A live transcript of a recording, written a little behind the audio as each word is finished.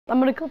I'm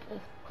gonna clip this.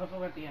 Clip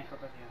it at the end.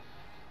 Clip it at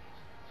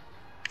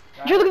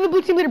the end. Just look at the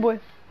blue team leaderboard.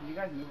 Can you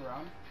guys move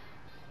around?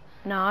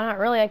 No, not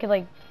really. I could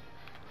like.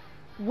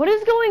 What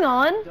is going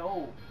on?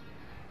 Dope.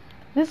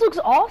 This looks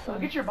awesome.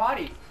 Look at your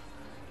body.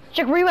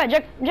 Jack, where you at?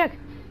 Jack, Jack.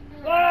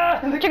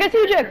 Ah! Jack, I see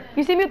you, Jack.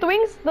 You see me with the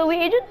wings? The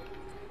elite agent?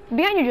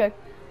 Behind you, Jack.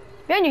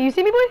 Behind you. You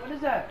see me, boy? What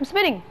is that? I'm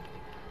spinning.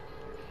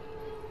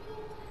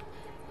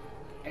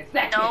 It's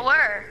that kid.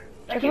 Nowhere.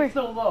 That kid's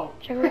so low.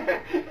 Check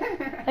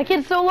That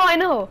kid's so low, I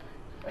know.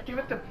 I give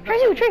it the Trey.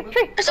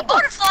 There's a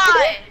butterfly.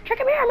 Trey,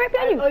 come here. I'm right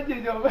behind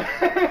you. know.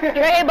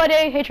 Trey, hey, buddy.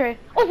 Hey, Trey.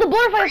 Oh, it's the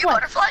butterfly Are you a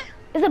effect. butterfly?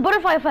 It's the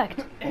butterfly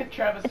effect.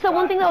 Travis It's that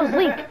one thing that was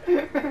leaked.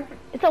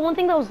 It's that one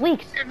thing that was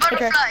leaked.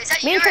 Butterfly. Is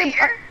that you right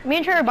here? Me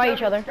and Trey are by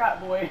each other. Scott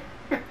boy.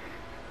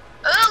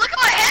 Oh, look at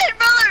my head,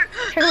 brother.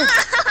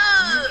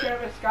 New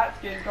Travis Scott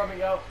skin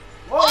coming out.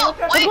 Whoa, Oh, look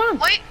at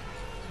wait.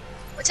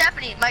 What's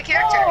happening? My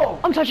character. Oh,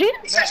 I'm touching it.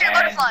 He's touching a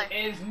butterfly.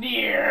 is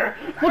near.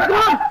 What's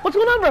going on? What's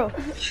going on, bro?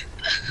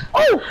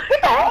 Oh,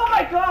 what the heck? Oh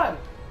my god.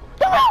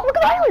 Look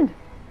at the island.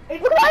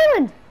 Look at the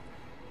island.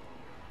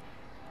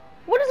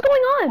 What is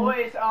going on?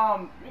 Boys,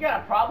 we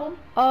got a problem.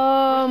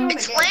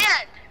 It's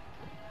land.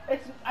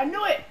 I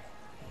knew it.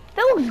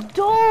 That looks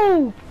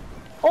dope.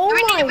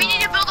 Oh my. We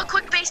need to build a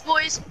quick base,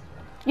 boys.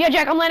 Yeah,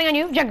 Jack, I'm landing on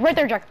you. Jack, right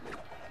there, Jack.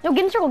 No,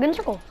 get in circle, get in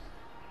circle.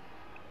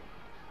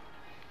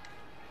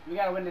 We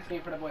gotta win this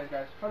game for the boys,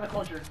 guys. For the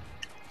culture.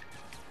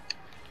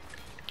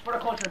 For the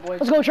culture,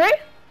 boys. Let's go, Trey.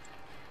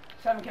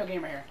 7 kill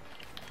game right here.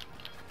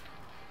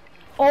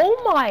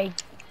 Oh my.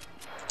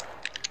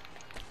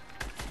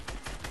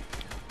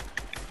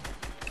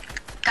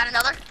 Got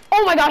another?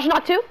 Oh my gosh,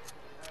 not two.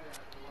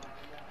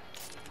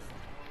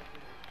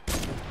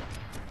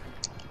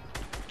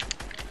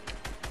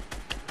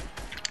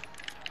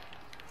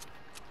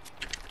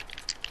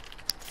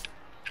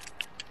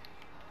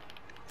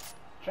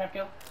 Trap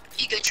kill.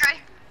 You good, Trey?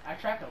 I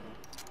trap killed him.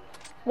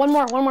 One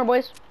more,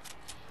 boys.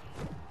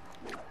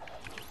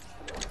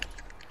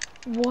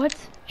 What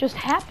just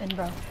happened,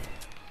 bro?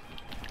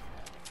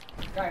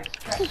 Guys,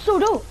 trap. This is so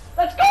dope.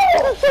 Let's go!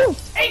 This is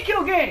so... 8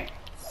 kill game!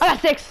 I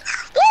got 6.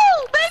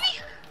 Woo,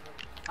 baby!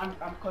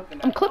 I'm clipping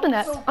that. I'm clipping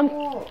that. So I'm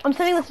cool.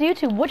 sending this to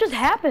YouTube. What just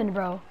happened,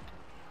 bro?